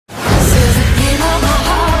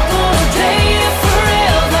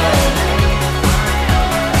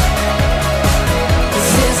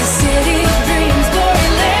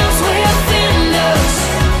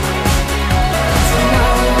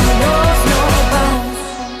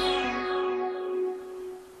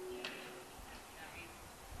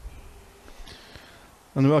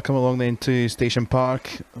And welcome along then to Station Park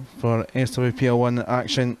for SWPL 1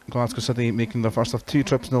 action. Glasgow City making their first of 2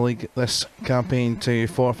 trips in the league this campaign to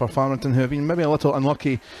Forfar Farmington, who have been maybe a little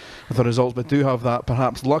unlucky with the results, but do have that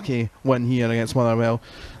perhaps lucky win here against Motherwell.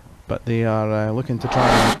 But they are looking to try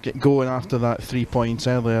and get going after that 3 points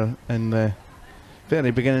earlier in the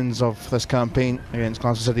very beginnings of this campaign against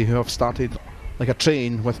Glasgow City, who have started like a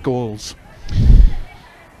train with goals.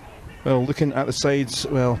 Well, looking at the sides,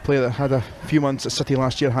 well, a player that had a few months at City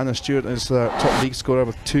last year, Hannah Stewart, is the top league scorer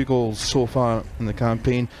with 2 goals so far in the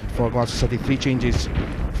campaign for Glasgow City. 3 changes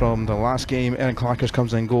from the last game. Erin Clackers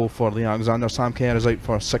comes in goal for Lee Alexander. Sam Kerr is out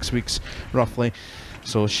for 6 weeks roughly,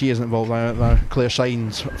 so she isn't involved either. Claire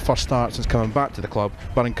Shine's first start since coming back to the club.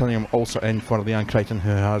 Baron Cunningham also in for Leanne Crichton, who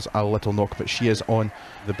has a little knock, but she is on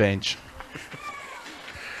the bench.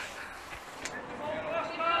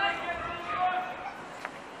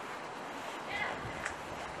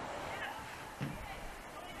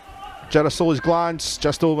 Gerasoli's glance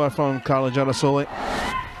just over from Carla Gerasoli.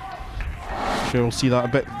 Sure, we'll see that a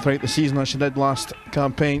bit throughout the season as she did last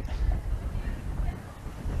campaign.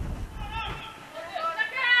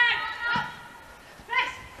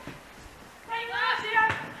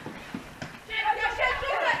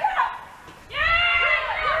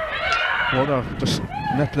 Lauder just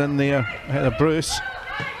nipping in there ahead of Bruce.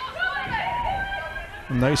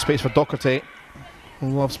 And now space for Docherty.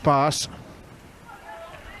 Loves pass.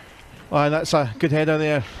 And that's a good header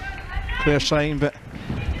there, Claire Shine, but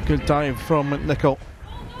good dive from McNichol.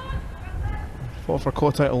 Forfar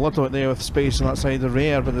caught out a little bit there with space on that side, the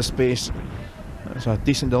rare bit of space. That's a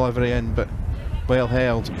decent delivery in, but well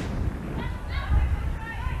held.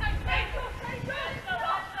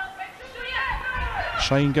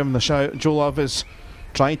 Shine giving the shout. Jo Love is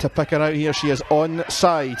trying to pick her out here. She is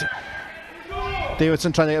onside.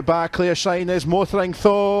 Davidson trying to get back. Claire Shine is motoring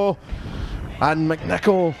though, and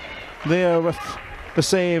McNichol there with the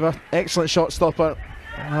save. An excellent shot stopper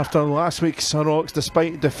after last week's heroics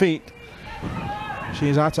despite defeat.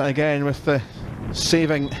 She's at it again with the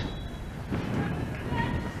saving.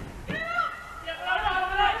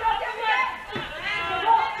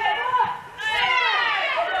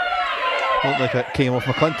 Looked like it came off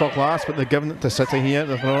McClintock last, but they're giving it to City here.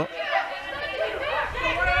 They've not.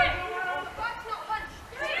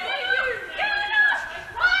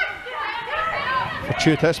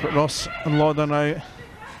 Fortuitous, but Ross and Lauder now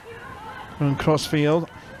on crossfield.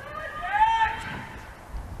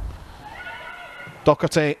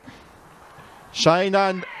 Docherty, Shine,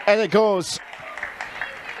 and in it goes.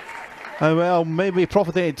 And well, maybe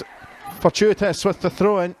profited Fortuitous with the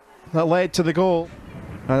throw-in that led to the goal.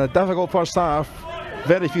 And a difficult first half.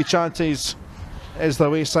 Very few chances is the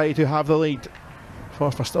away side who have the lead.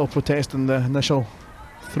 Forfar still protesting the initial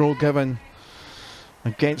throw given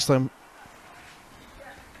against them.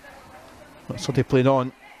 But City played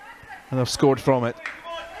on and they've scored from it.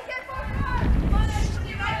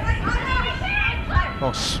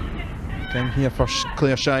 Ross again here for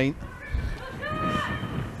Claire Shine.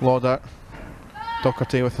 Lauder,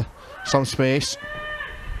 Docherty with some space.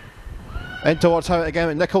 In towards Howitt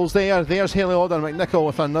again. McNichol's there. There's Hayley Lauder and McNichol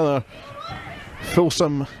with another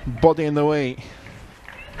fulsome body in the way.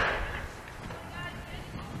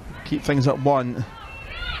 Keep things at 1.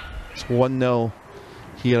 It's 1-0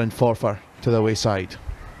 here in Forfar to the away side.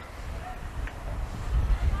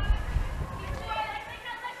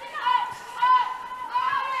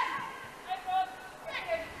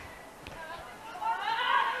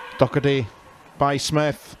 Docherty by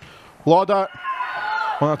Smith. Lauder.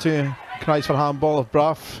 1 or 2 cries for handball of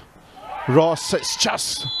Brough. Ross, it's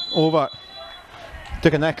just over.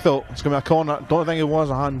 Took a nick though. It's going to be a corner. Don't think it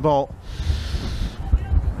was a handball.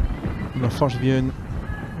 In the first viewing,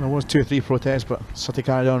 there was 2 or 3 protests, but City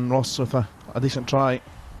carried on. Ross with a decent try.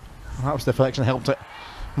 Perhaps the deflection helped it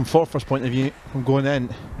from Forfar's point of view from going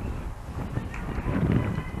in.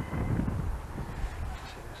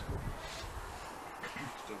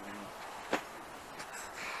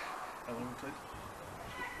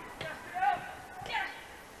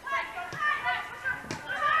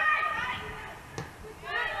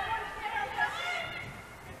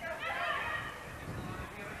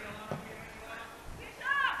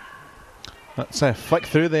 That's a flick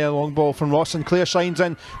through there, long ball from Ross, and Claire Shine's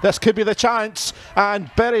in. This could be the chance,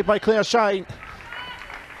 and buried by Claire Shine.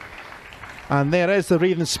 And there is the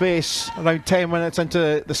breathing space, around 10 minutes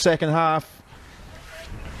into the second half.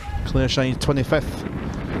 Claire Shine's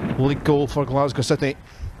 25th league goal for Glasgow City.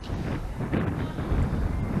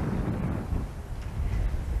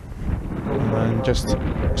 And just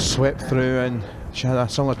swept through, and she had a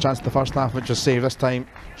similar chance the first half, which was saved this time.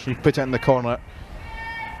 She put it in the corner.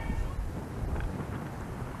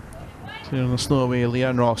 Clearing the snow away,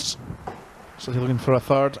 Leanne Ross. So he's looking for a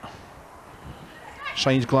third.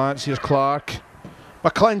 Shine's glance, here's Clark.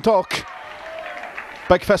 McClintock.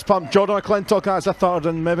 Big fist pump, Jordan McClintock has a third,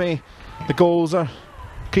 and maybe the goals are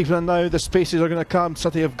creeping in now. The spaces are going to come.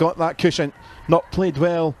 City have got that cushion. Not played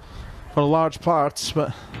well for large parts,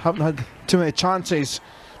 but haven't had too many chances.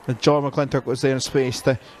 And Jordan McClintock was there in space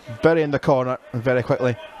to bury in the corner, and very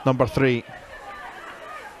quickly, number 3.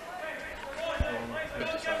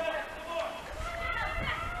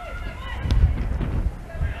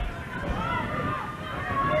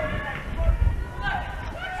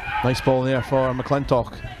 Nice ball there for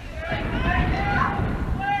McClintock.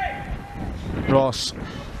 Ross.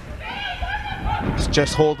 It's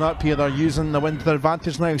just holding up here. They're using the wind to their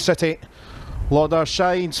advantage now. City. Lauder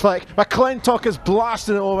shines. Flick. McClintock is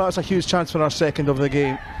blasting it over. That's a huge chance for our second of the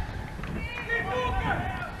game.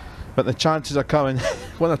 But the chances are coming.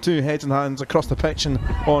 1 or 2 heads and hands across the pitch in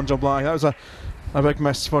orange and black. That was a big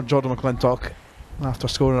miss for Jordan McClintock after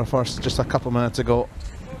scoring her first just a couple of minutes ago.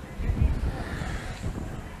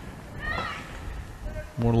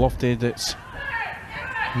 More lofted, it's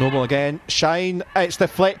Noble again. Shine, it's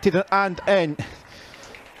deflected and in.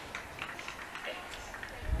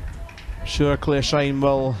 Sure, Claire Shine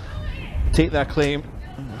will take that claim.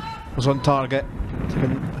 Was on target.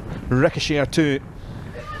 Ricochet or 2.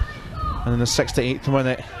 And in the 68th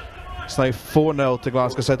minute, it's now 4-0 to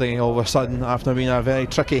Glasgow City all of a sudden after being a very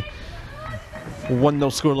tricky 1-0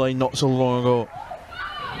 scoreline not so long ago.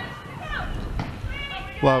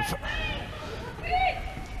 Love.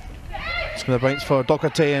 It's going to bounce for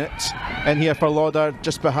Doherty, and it's in here for Lauder,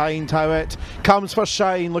 just behind Howitt. Comes for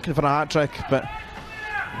Shine, looking for a hat-trick, but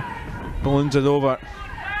balloons it over.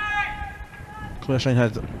 Claire Shine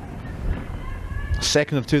had a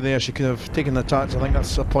second or 2 there. She could have taken the touch. I think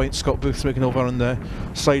that's a point Scott Booth's making over on the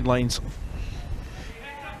sidelines.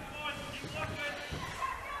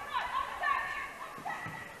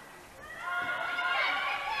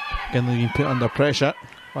 Again, they've been put under pressure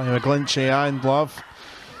by McGlinchey and Love.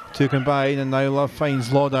 2 combine, and now Love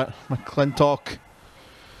finds Lauder. McClintock.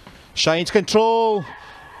 Shine's control,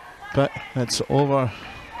 but it's over.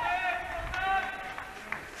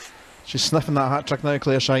 She's sniffing that hat trick now,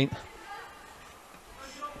 Claire Shine.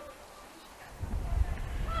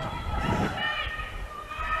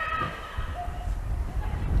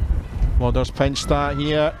 Lauder's pinched that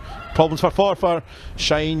here. Problems for Forfar.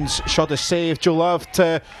 Shine's shot is saved. Joe Love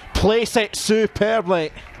to place it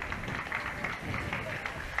superbly.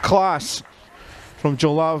 Class from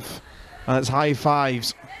Joe Love, and it's high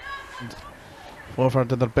fives. Forfar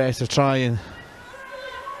did their best to try and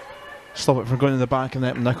stop it from going in the back of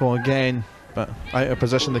net. Nickel again, but out of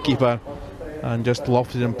position the keeper, and just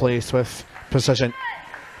lofted in place with precision.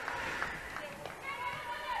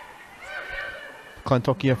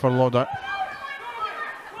 Clintock here for Lauder.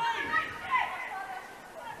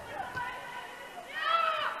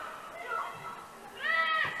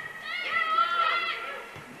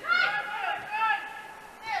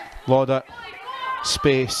 Lauder,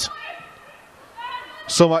 space,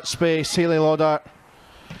 so much space. Hayley Lauder.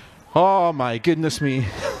 Oh my goodness me.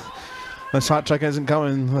 This hat trick isn't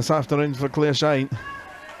coming this afternoon for Claire Shine.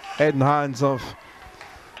 Head and hands of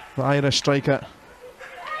the Irish striker.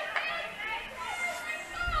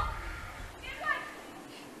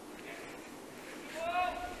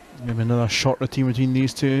 Maybe another short routine between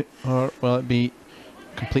these two, or will it be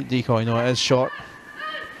complete decoy? No, it is short.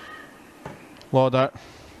 Lauder.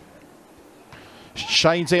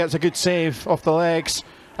 Shines there, it's a good save off the legs.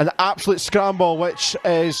 An absolute scramble, which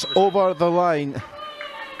is over the line.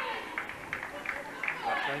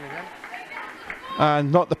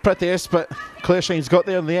 And not the prettiest, but Claire Shine's got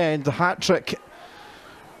there in the end. A hat-trick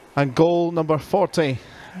and goal number 40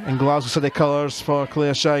 in Glasgow City colours for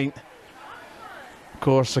Claire Shine. Of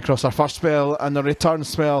course, across her first spell and the return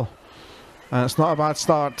spell. And it's not a bad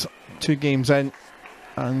start. 2 games in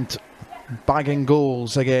and bagging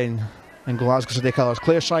goals again in Glasgow City colours.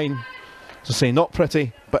 Claire Shine, as I say, not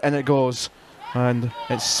pretty, but in it goes. And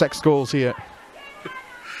it's 6 goals here.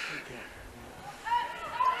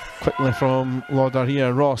 Quickly from Lauder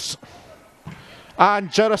here, Ross. And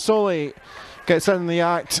Girasoli gets in the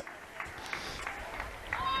act.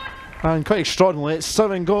 And quite extraordinarily, it's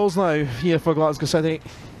 7 goals now here for Glasgow City.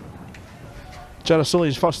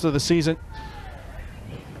 Girasoli's first of the season.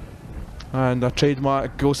 And a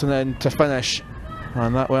trademark ghosting in to finish.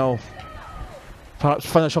 And that will perhaps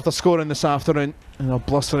finish off the scoring this afternoon in a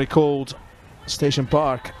blustery cold Station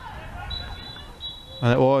Park.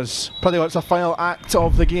 And it was pretty much the final act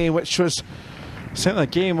of the game, which was certainly a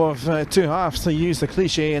game of 2 halves, to use the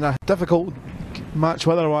cliche, in a difficult match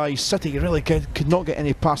weather-wise. City really could not get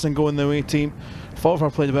any passing going the away team.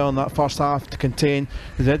 Forfar played well in that first half to contain.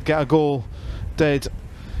 They did get a goal, did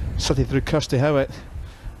City through Kirsty Howitt,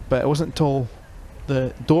 but it wasn't until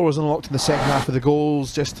the door was unlocked in the second half of the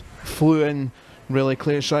goals just flew in. Really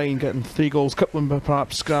clear shine, getting 3 goals. Coupland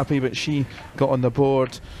perhaps scrappy, but she got on the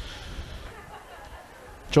board.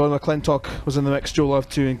 John McClintock was in the mix. Joe Love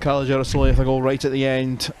 2 and Callie Gerasoli with a goal right at the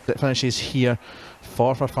end. It finishes here.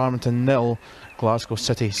 Forfar Farmington 0, Glasgow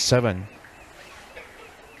City 7.